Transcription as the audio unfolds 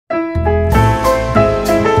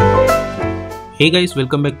Hey guys,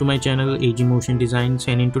 welcome back to my channel AG Motion Designs,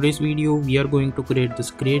 and in today's video we are going to create this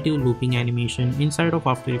creative looping animation inside of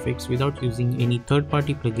After Effects without using any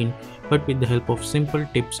third-party plugin but with the help of simple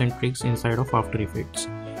tips and tricks inside of After Effects.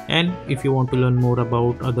 And if you want to learn more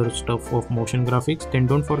about other stuff of motion graphics, then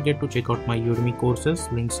don't forget to check out my Udemy courses.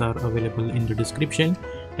 Links are available in the description.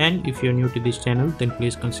 And if you're new to this channel, then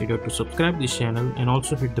please consider to subscribe this channel and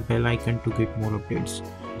also hit the bell icon to get more updates.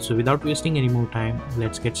 So without wasting any more time,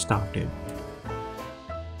 let's get started.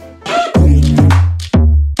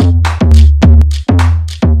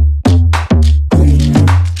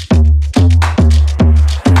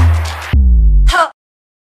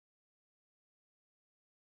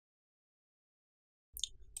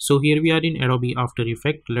 So here we are in Adobe After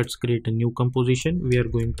Effects. Let's create a new composition. We are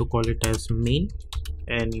going to call it as main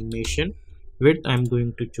animation. Width I'm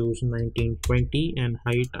going to choose 1920 and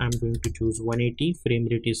height I'm going to choose 180. Frame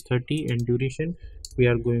rate is 30 and duration we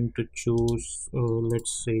are going to choose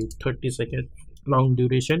let's say 30 seconds long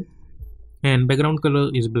duration, and background color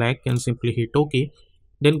is black, and simply hit OK.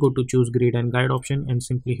 Then go to choose grid and guide option and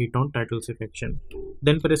simply hit on title section.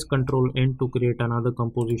 Then press Ctrl N to create another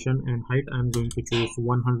composition, and height I'm going to choose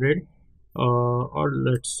 100 or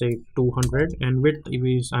let's say 200, and width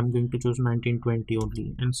is I'm going to choose 1920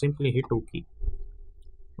 only, and simply hit OK.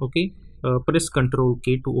 Okay, press Ctrl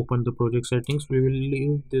K to open the project settings. We will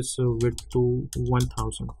leave this width to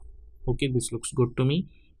 1000. Okay, this looks good to me.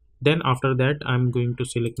 Then after that I'm going to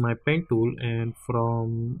select my pen tool, and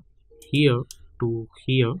from here to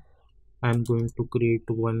here I'm going to create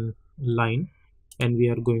one line, and we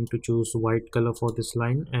are going to choose white color for this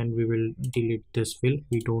line, and we will delete this fill,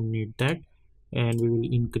 we don't need that, and we will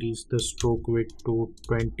increase the stroke width to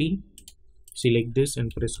 20. Select this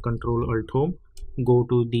and press Ctrl Alt Home. Go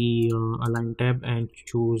to the align tab and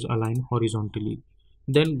choose align horizontally.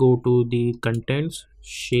 Then go to the contents,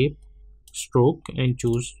 shape, stroke, and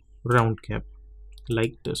choose round cap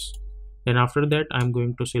like this. Then after that I'm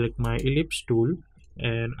going to select my ellipse tool,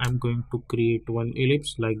 and I'm going to create one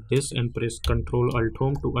ellipse like this, and press Ctrl Alt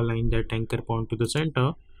Home to align that anchor point to the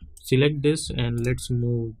center. Select this and let's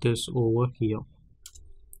move this over here.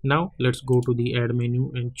 Now let's go to the add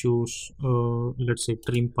menu and choose let's say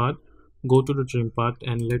trim path. Go to the trim path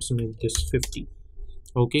and let's make this 50.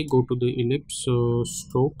 Okay, go to the ellipse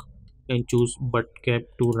stroke and choose butt cap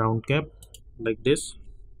to round cap like this.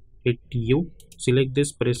 Hit U, select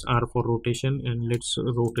this, press R for rotation, and let's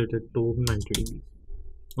rotate it to 90 degrees.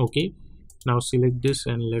 Okay, now select this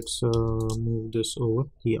and let's move this over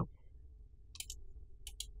here.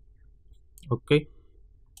 Okay,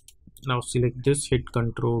 now select this, hit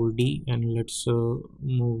Ctrl D, and let's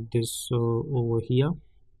move this over here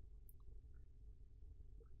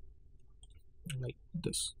like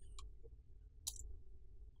this.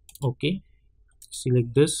 Okay,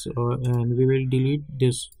 select this and we will delete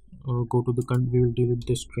this. Go to the we will delete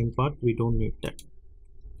this trim part, we don't need that.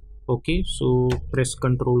 Okay, so press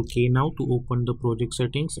Ctrl K now to open the project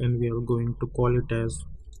settings, and we are going to call it as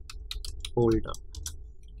holder.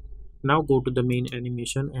 Now go to the main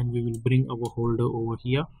animation and we will bring our holder over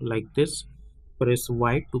here like this. Press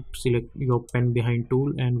Y to select your pen behind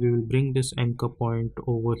tool, and we will bring this anchor point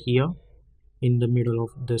over here in the middle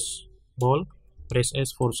of this ball. Press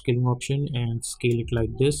S for scaling option and scale it like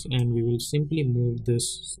this, and we will simply move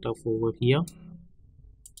this stuff over here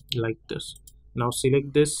like this. Now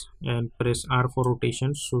select this and press R for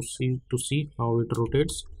rotation to see how it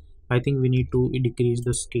rotates. I think we need to decrease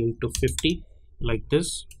the scale to 50 like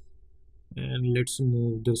this, and let's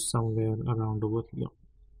move this somewhere around over here.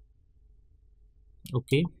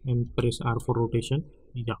 Okay, and press R for rotation.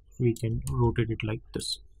 Yeah, we can rotate it like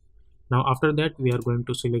this. Now after that we are going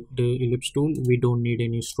to select the ellipse tool. We don't need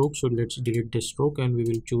any stroke, so let's delete this stroke, and we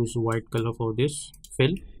will choose white color for this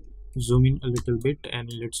fill. Zoom in a little bit and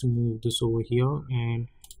let's move this over here, and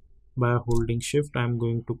by holding shift I'm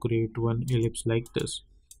going to create one ellipse like this.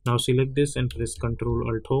 Now select this and press Ctrl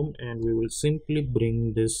Alt Home, and we will simply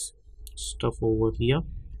bring this stuff over here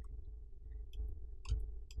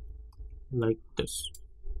like this.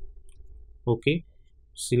 Okay,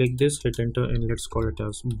 select this, hit enter, and let's call it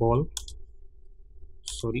as ball.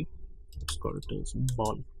 Sorry, let's call it as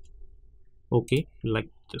ball. Okay, like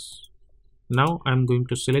this. Now I'm going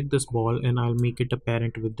to select this ball and I'll make it a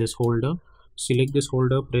parent with this holder. Select this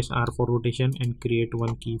holder, press R for rotation and create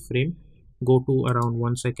one keyframe. Go to around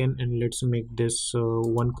 1 second and let's make this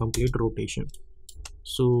one complete rotation.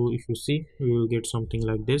 So if you see, we will get something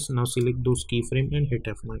like this. Now select those keyframe and hit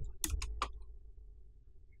F9.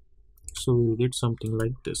 So we will get something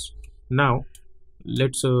like this. Now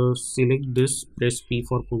let's select this, press P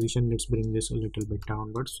for position. Let's bring this a little bit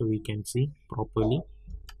downwards so we can see properly.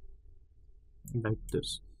 like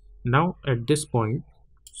this. Now at this point,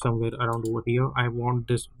 somewhere around over here, I want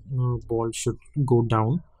this ball should go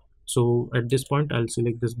down. So at this point I'll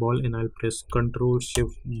select this ball and I'll press Ctrl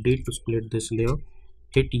Shift D to split this layer,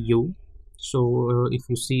 hit U. So if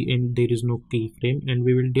you see, in there is no keyframe, and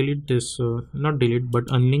we will delete this, not delete but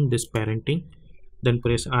unlink this parenting. Then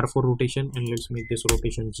press R for rotation and let's make this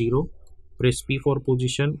rotation 0. Press P for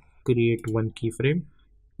position, create one keyframe,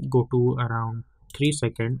 go to around 3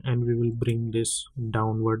 seconds, and we will bring this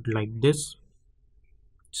downward like this,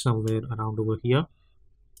 somewhere around over here.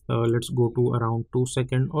 Let's go to around 2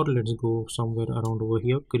 seconds, or let's go somewhere around over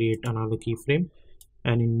here, create another keyframe,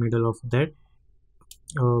 and in middle of that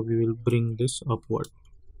we will bring this upward.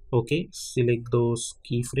 Okay, select those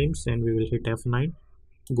keyframes and we will hit F9.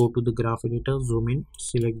 Go to the graph editor, zoom in,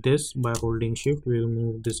 select this. By holding shift we will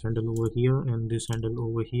move this handle over here, and this handle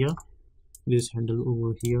over here, this handle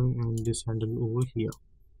over here, and this handle over here.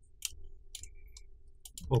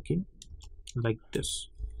 Okay, like this.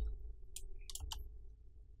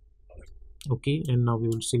 Okay, and now we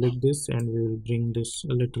will select this and we will bring this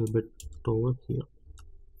a little bit over here.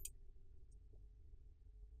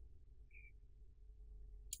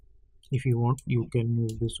 If you want, you can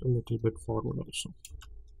move this a little bit forward also.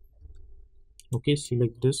 Okay,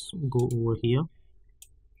 select this, go over here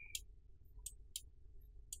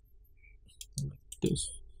like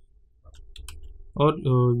this, or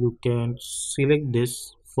you can select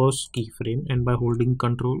this first keyframe and by holding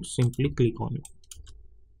Ctrl simply click on it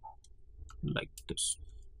like this.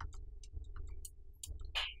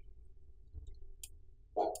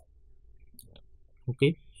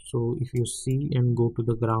 Okay, so if you see and go to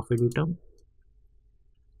the graph editor,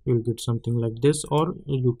 you'll get something like this, or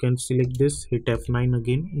you can select this, hit F9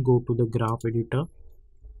 again, go to the graph editor,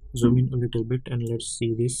 zoom in a little bit, and let's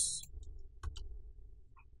see this.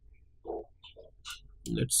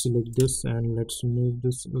 Let's select this and let's move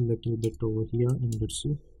this a little bit over here, and let's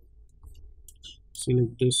see,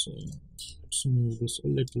 select this and let's move this a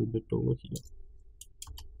little bit over here.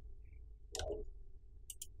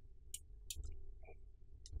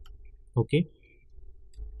 Okay,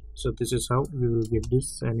 so this is how we will get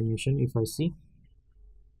this animation. If I see,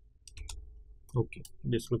 okay,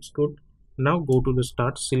 this looks good. Now go to the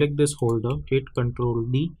start, select this holder, hit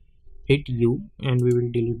Ctrl D, hit U, and we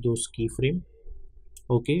will delete those keyframe.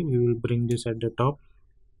 Okay, we will bring this at the top,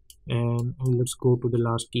 and let's go to the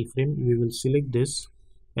last keyframe. We will select this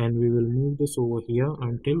and we will move this over here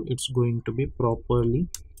until it's going to be properly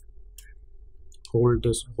hold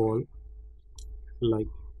this ball like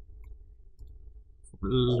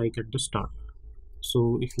at the start.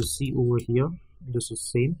 So if you see over here, this is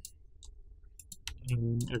same,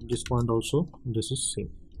 and at this point also this is same.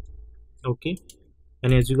 Okay,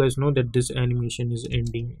 and as you guys know that this animation is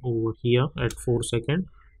ending over here at 4 seconds,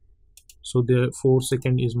 so the 4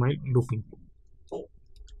 second is my looping.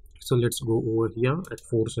 So let's go over here at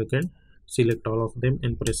 4 seconds, select all of them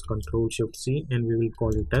and press Ctrl Shift C, and we will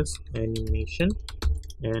call it as animation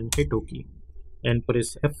and hit OK, and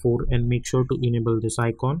press F4 and make sure to enable this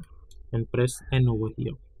icon and press N over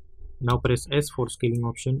here. Now press S for scaling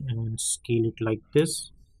option and scale it like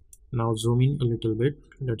this. Now zoom in a little bit,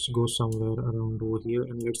 let's go somewhere around over here,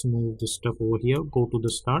 and let's move this stuff over here. Go to the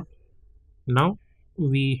start. Now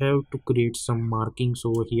we have to create some markings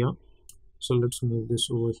over here, so let's move this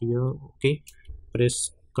over here. Okay, press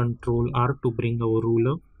Ctrl R to bring our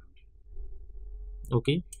ruler.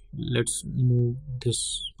 Okay, let's move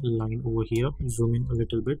this line over here, zoom in a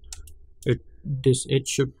little bit. This edge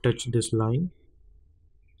should touch this line,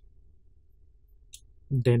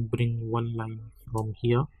 then bring one line from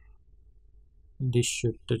here, this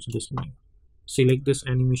should touch this line. Select this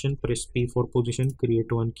animation, press P for position,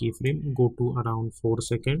 create one keyframe, go to around 4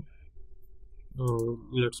 seconds.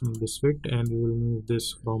 Let's make this fit, and we will move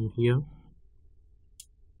this from here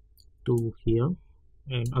to here,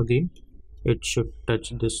 and again it should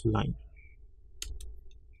touch this line.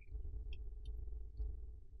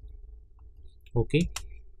 Okay,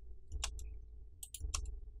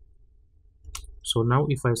 so now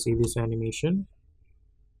if I see this animation,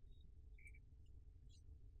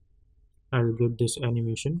 I'll get this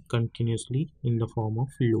animation continuously in the form of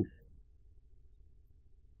loop.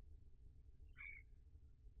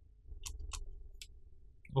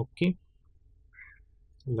 Okay,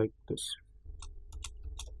 like this,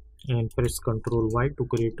 and press Ctrl Y to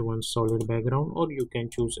create one solid background, or you can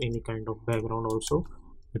choose any kind of background also,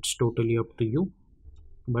 it's totally up to you,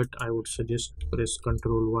 but I would suggest press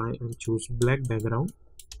Ctrl Y and choose black background,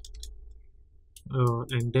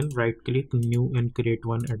 and then right click new and create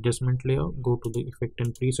one adjustment layer. Go to the effect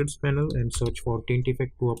and presets panel and search for tint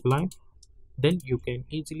effect to apply. Then you can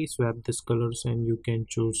easily swap these colors and you can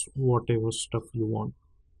choose whatever stuff you want,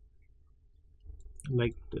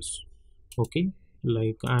 like this. Okay,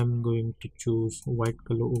 like I'm going to choose white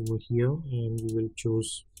color over here, and we will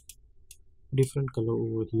choose different color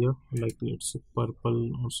over here, like let's say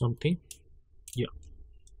purple or something. Yeah,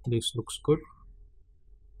 this looks good,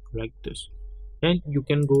 like this. And you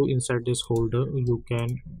can go inside this folder, you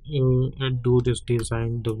can do this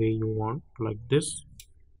design the way you want, like this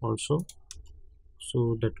also.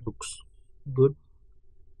 So that looks good,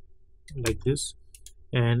 like this.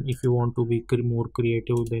 And if you want to be more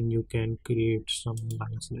creative, then you can create some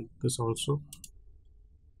lines like this also.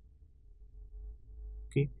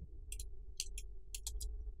 Okay,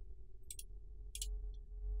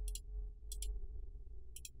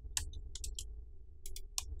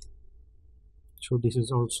 so this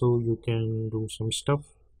is also, you can do some stuff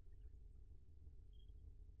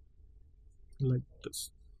like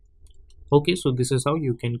this. Okay, so this is how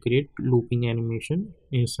you can create looping animation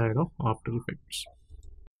inside of After Effects.